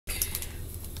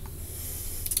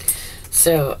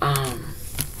So,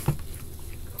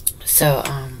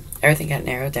 everything got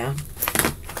narrowed down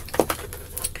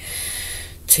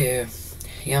to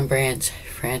Yum Brands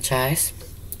franchise.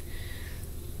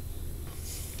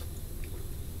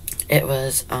 It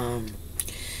was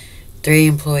 3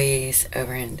 employees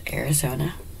over in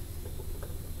Arizona,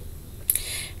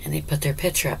 and they put their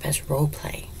picture up as role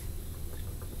play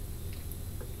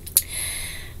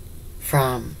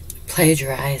from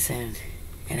plagiarizing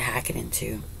and hacking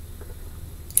into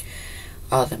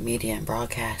all the media and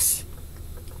broadcasts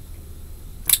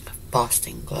of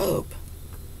Boston Globe.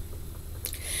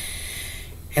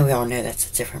 And we all know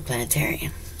that's a different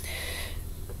planetarium.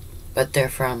 But they're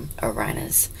from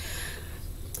Orion's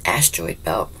asteroid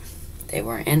belt. They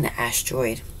were in the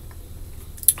asteroid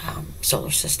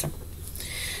solar system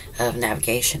of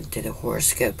navigation through the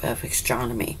horoscope of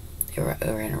astronomy. They were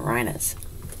over in Orion's,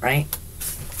 right?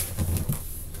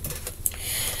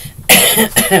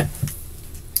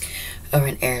 Over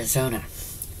in Arizona.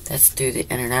 That's through the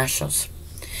internationals.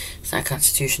 It's not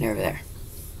Constitution over there.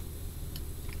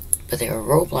 But they were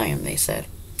role-playing, they said,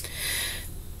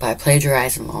 by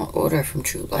plagiarizing Law and Order from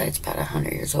True Blood. It's about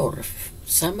 100 years old.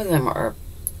 Some of them are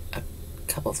a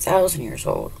couple thousand years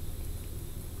old.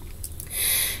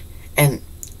 And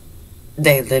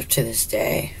they live to this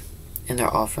day. And they're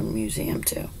all from the museum,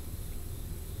 too.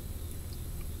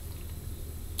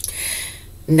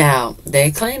 Now, they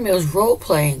claim it was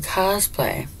role-play and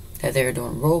cosplay. That they were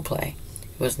doing role-play.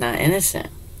 It was not innocent.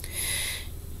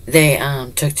 They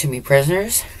took too many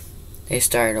prisoners. They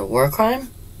started a war crime.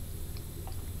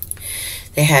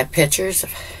 They had pictures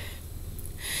of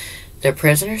their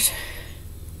prisoners.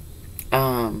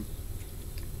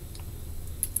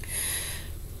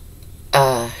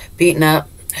 Beating up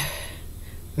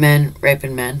men,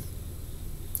 raping men.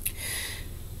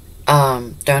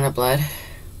 Throwing up blood.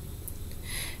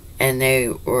 And they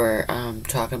were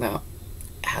talking about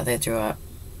how they threw up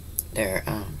their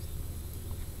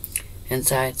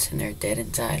insides, and they're dead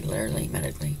inside, literally,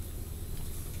 medically.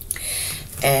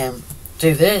 And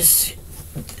through this,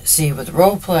 see, with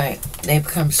role play, they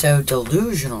become so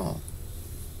delusional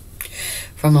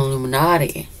from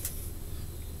Illuminati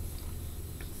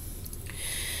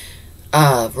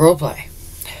role play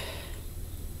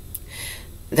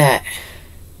that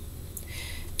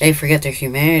they forget their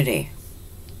humanity.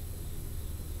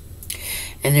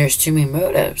 And there's too many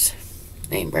motives,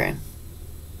 name brand.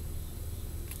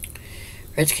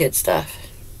 Rich kid stuff.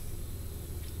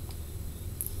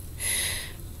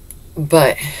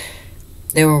 But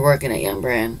they were working at Yum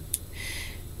Brand,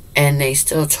 and they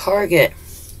still target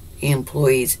the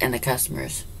employees and the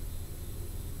customers.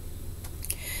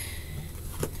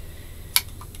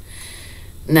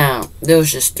 Now, there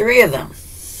was just 3 of them.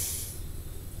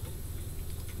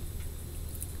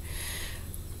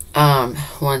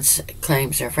 One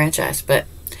claims their franchise, but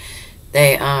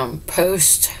they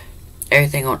post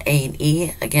everything on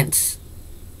A&E against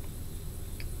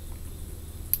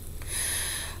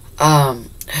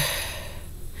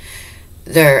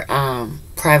their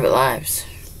private lives.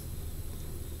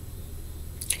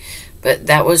 But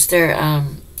that was their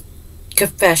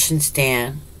confession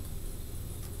stand.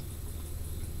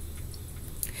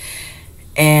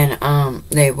 And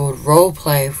they would role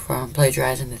play from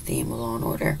plagiarizing the theme of Law and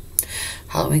Order.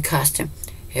 Halloween costume.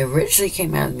 It originally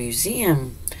came out of the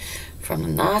museum from the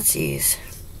Nazis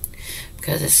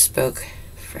because it spoke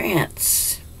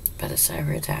France about the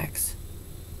cyber attacks.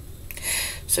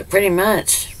 So pretty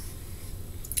much,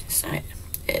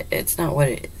 it's not what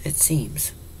it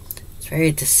seems. It's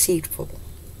very deceitful.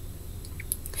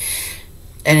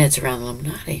 And it's around the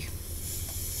Illuminati.